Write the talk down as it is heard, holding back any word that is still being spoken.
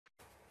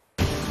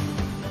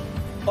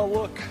A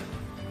look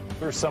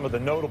through some of the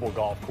notable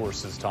golf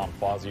courses Tom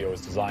Fazio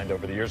has designed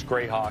over the years.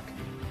 Greyhawk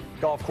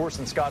Golf Course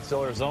in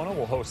Scottsdale, Arizona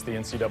will host the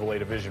NCAA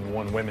Division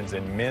I Women's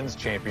and Men's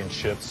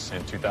Championships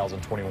in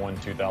 2021,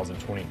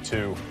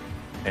 2022,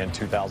 and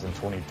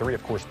 2023.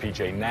 Of course,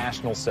 PGA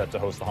National set to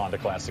host the Honda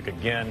Classic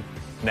again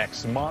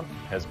next month.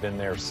 Has been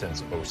there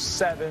since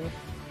 '07.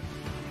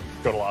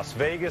 Go to Las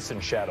Vegas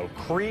and Shadow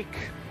Creek.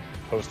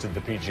 Hosted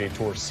the PGA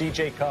Tour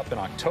CJ Cup in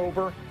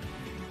October.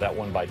 That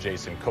won by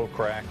Jason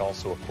Kokrak.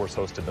 Also, of course,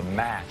 hosted the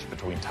match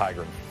between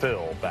Tiger and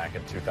Phil back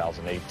in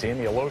 2018.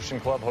 The Alotian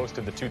Club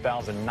hosted the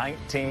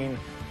 2019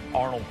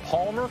 Arnold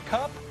Palmer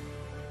Cup.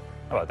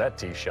 How about that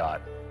tee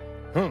shot?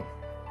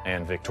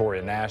 And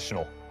Victoria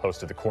National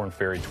hosted the Korn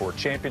Ferry Tour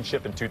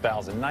Championship in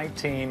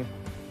 2019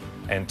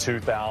 and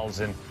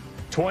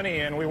 2020.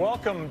 And we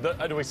welcome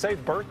do we say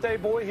birthday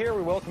boy here?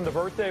 We welcome the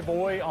birthday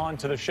boy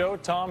onto the show.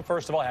 Tom,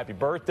 first of all, happy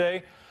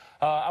birthday.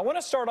 I want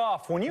to start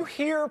off, when you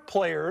hear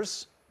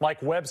players like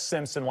Webb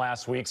Simpson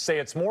last week say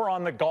it's more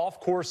on the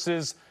golf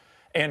courses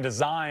and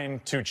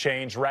design to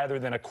change rather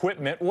than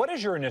equipment, what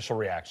is your initial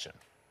reaction?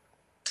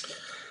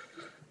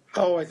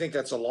 Oh, I think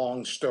that's a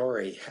long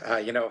story.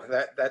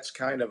 That's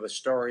kind of a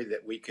story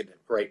that we could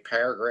write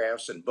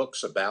paragraphs and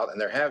books about, and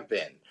there have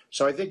been.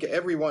 So I think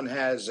everyone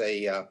has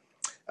a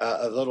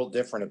little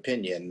different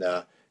opinion.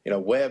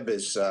 Webb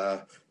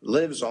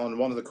lives on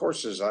one of the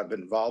courses I've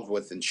been involved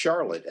with in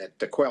Charlotte at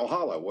the Quail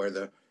Hollow, where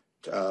the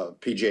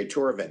PGA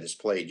Tour event is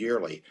played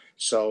yearly.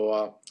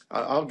 So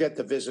I'll get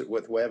to visit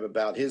with Webb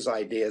about his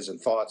ideas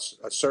and thoughts,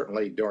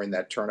 certainly during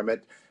that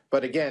tournament.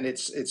 But again,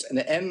 it's an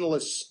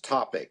endless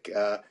topic.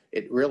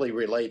 It really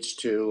relates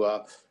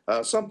to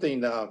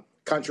something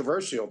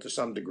controversial to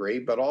some degree,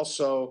 but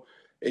also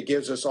it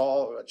gives us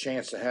all a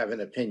chance to have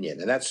an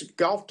opinion. And that's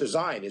golf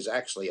design is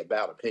actually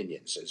about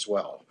opinions as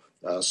well.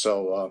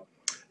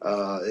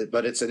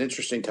 But it's an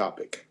interesting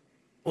topic.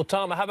 Well,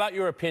 Tom, how about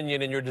your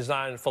opinion and your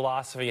design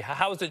philosophy?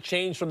 How has it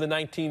changed from the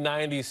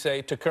 1990s,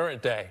 say, to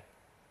current day?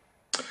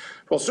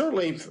 Well,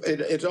 certainly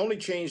it's only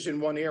changed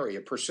in one area,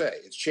 per se.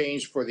 It's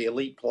changed for the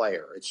elite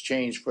player. It's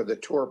changed for the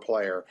tour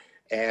player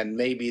and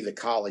maybe the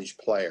college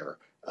player.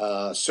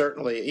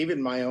 Certainly,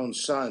 even my own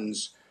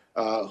sons,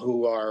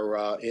 who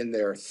are in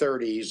their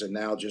 30s and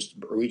now just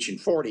reaching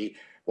 40,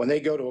 when they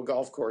go to a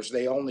golf course,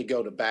 they only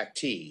go to back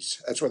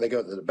tees. That's where they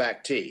go, to the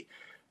back tee.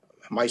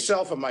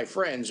 Myself and my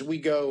friends, we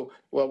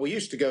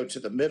used to go to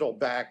the middle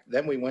back,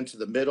 then we went to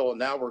the middle, and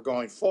now we're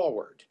going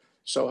forward.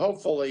 So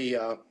hopefully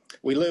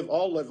we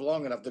all live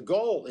long enough. The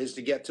goal is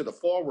to get to the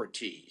forward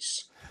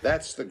tees.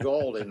 That's the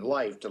goal in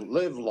life, to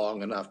live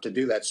long enough to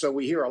do that. So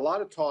we hear a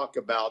lot of talk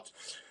about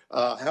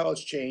how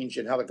it's changed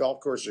and how the golf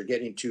courses are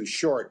getting too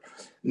short.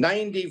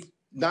 99%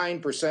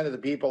 of the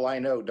people I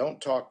know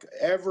don't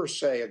ever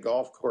say a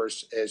golf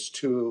course is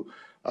too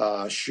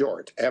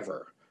short,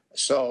 ever.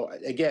 So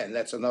again,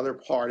 that's another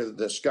part of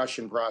the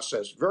discussion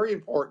process. Very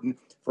important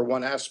for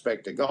one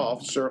aspect of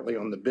golf, certainly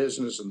on the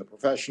business and the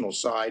professional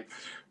side.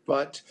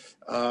 But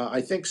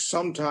I think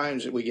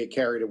sometimes we get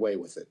carried away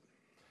with it.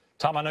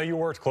 Tom, I know you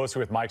worked closely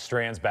with Mike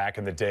Strands back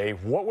in the day.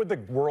 What would the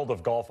world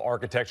of golf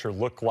architecture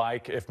look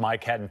like if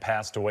Mike hadn't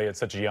passed away at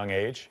such a young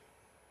age?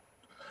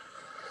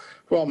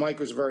 Well, Mike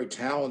was a very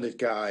talented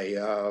guy,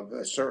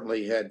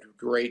 certainly had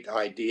great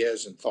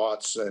ideas and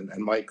thoughts, and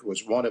Mike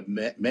was one of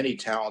many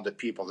talented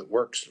people that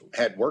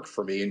had worked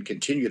for me and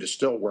continue to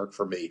still work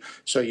for me.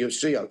 So you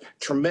see a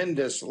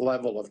tremendous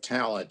level of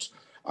talent.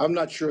 I'm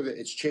not sure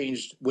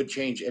that would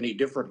change any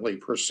differently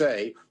per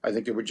se. I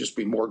think there would just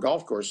be more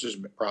golf courses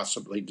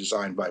possibly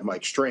designed by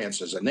Mike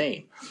Strands as a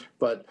name.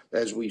 But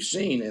as we've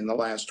seen in the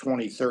last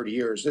 20, 30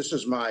 years, this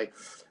is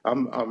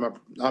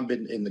I've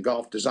been in the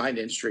golf design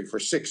industry for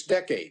 6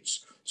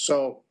 decades.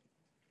 So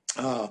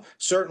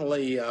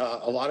certainly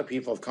a lot of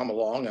people have come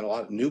along, and a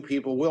lot of new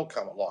people will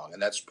come along.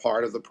 And that's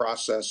part of the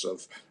process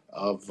of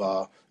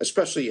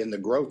especially in the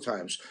growth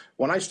times.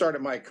 When I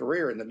started my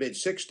career in the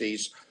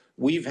mid-'60s,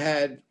 we've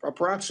had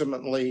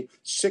approximately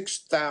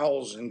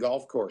 6,000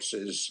 golf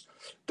courses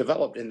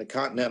developed in the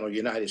continental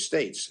United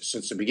States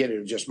since the beginning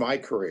of just my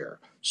career.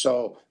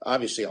 So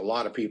obviously a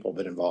lot of people have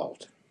been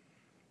involved.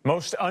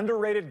 Most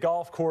underrated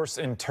golf course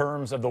in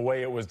terms of the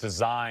way it was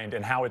designed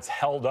and how it's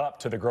held up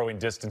to the growing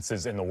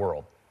distances in the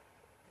world?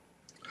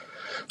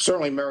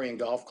 Certainly Marion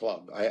Golf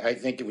Club. I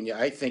think when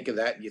I think of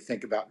that, you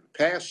think about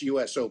past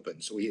U.S.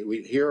 Opens.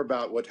 We hear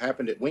about what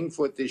happened at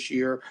Wingfoot this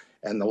year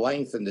and the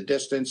length and the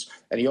distance,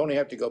 and you only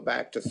have to go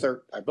back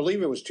to, I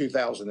believe it was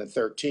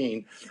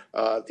 2013,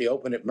 the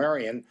Open at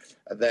Marion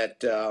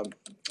that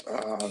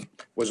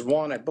was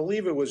won. I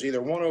believe it was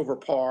either one over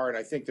par, and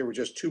I think there were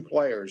just 2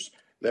 players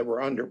that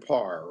were under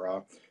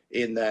par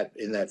in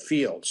that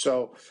field.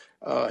 So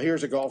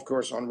here's a golf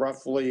course on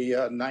roughly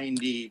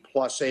 90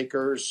 plus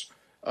acres,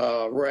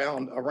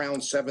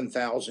 around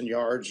 7,000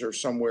 yards or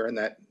somewhere in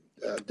that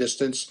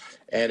distance,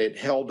 and it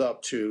held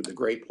up to the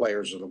great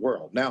players of the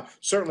world. Now,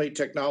 certainly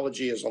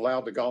technology has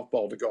allowed the golf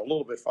ball to go a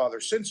little bit farther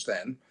since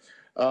then,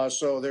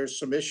 so there's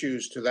some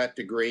issues to that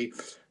degree.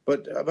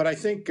 But I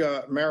think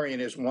Marion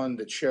is one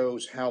that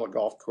shows how a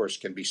golf course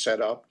can be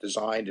set up,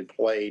 designed, and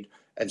played,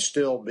 and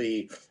still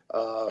be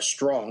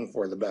strong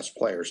for the best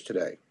players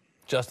today.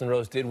 Justin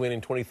Rose did win in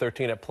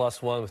 2013 at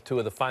 +1 with two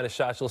of the finest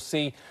shots you'll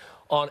see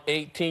on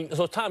 18.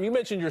 So, Tom, you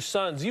mentioned your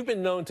sons. You've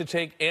been known to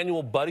take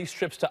annual buddy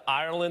trips to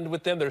Ireland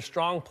with them. They're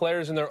strong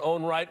players in their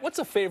own right. What's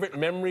a favorite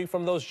memory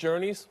from those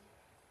journeys?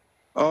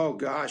 Oh,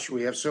 gosh,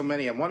 we have so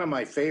many. And one of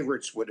my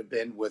favorites would have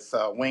been with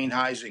Wayne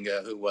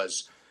Huizinga, who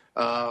was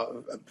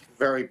a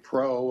very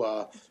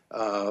pro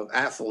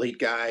athlete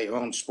guy who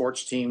owned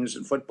sports teams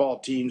and football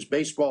teams,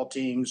 baseball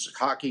teams,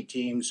 hockey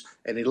teams,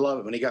 and he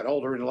loved it. When he got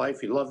older in life,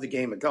 he loved the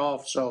game of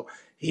golf. So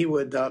he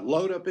would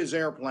load up his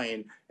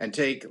airplane and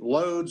take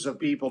loads of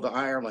people to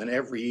Ireland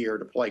every year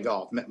to play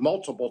golf,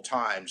 multiple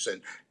times.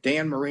 And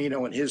Dan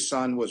Marino and his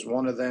son was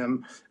one of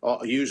them,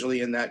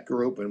 usually in that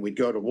group. And we'd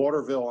go to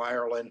Waterville,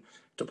 Ireland,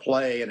 to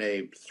play in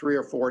a 3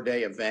 or 4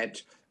 day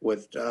event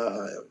with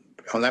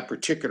on that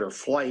particular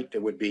flight.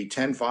 It would be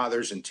 10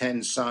 fathers and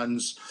 10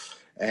 sons,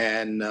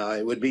 and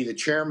it would be the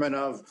chairman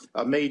of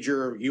a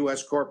major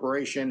U.S.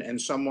 corporation and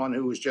someone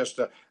who was just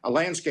a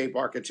landscape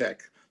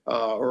architect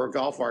or a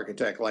golf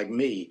architect like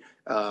me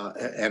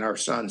and our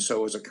son. So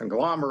it was a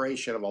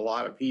conglomeration of a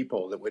lot of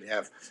people that would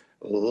have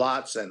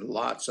lots and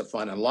lots of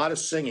fun, and a lot of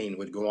singing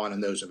would go on in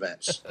those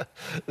events.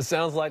 It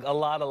sounds like a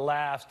lot of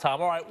laughs,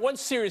 Tom. All right, one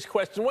serious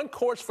question. One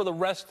course for the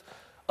rest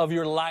of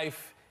your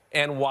life,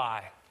 and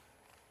why?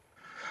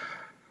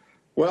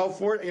 Well,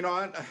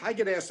 I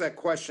get asked that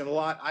question a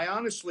lot. I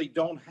honestly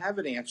don't have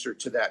an answer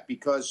to that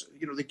because,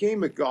 the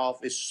game of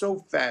golf is so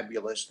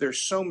fabulous.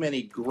 There's so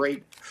many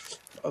great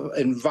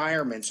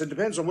environments. It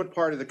depends on what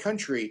part of the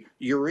country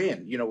you're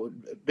in.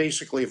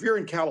 Basically, if you're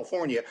in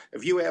California,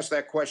 if you ask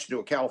that question to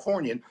a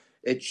Californian,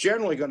 it's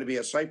generally going to be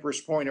a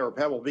Cypress Point or a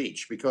Pebble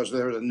Beach because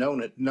they're the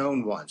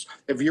known ones.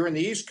 If you're in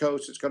the East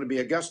Coast, it's going to be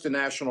Augusta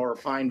National or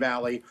Pine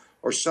Valley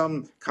or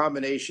some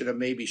combination of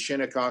maybe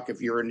Shinnecock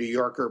if you're a New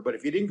Yorker. But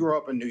if you didn't grow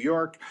up in New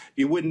York,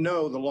 you wouldn't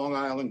know the Long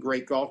Island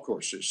great golf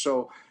courses.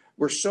 So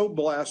we're so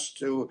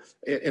blessed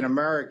in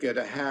America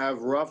to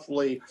have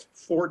roughly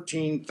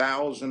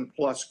 14,000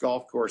 plus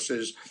golf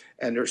courses.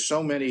 And there's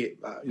so many,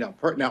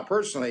 now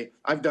personally,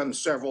 I've done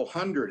several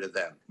hundred of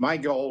them. My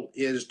goal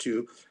is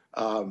to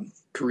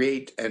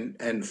create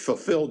and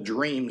fulfill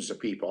dreams of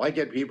people. I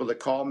get people that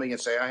call me and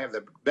say, I have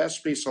the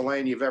best piece of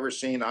land you've ever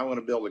seen. I want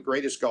to build the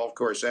greatest golf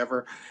course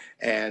ever.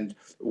 And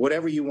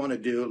whatever you want to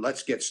do,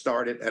 let's get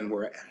started. And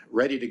we're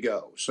ready to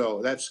go.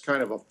 So that's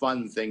kind of a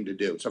fun thing to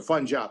do. It's a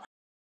fun job.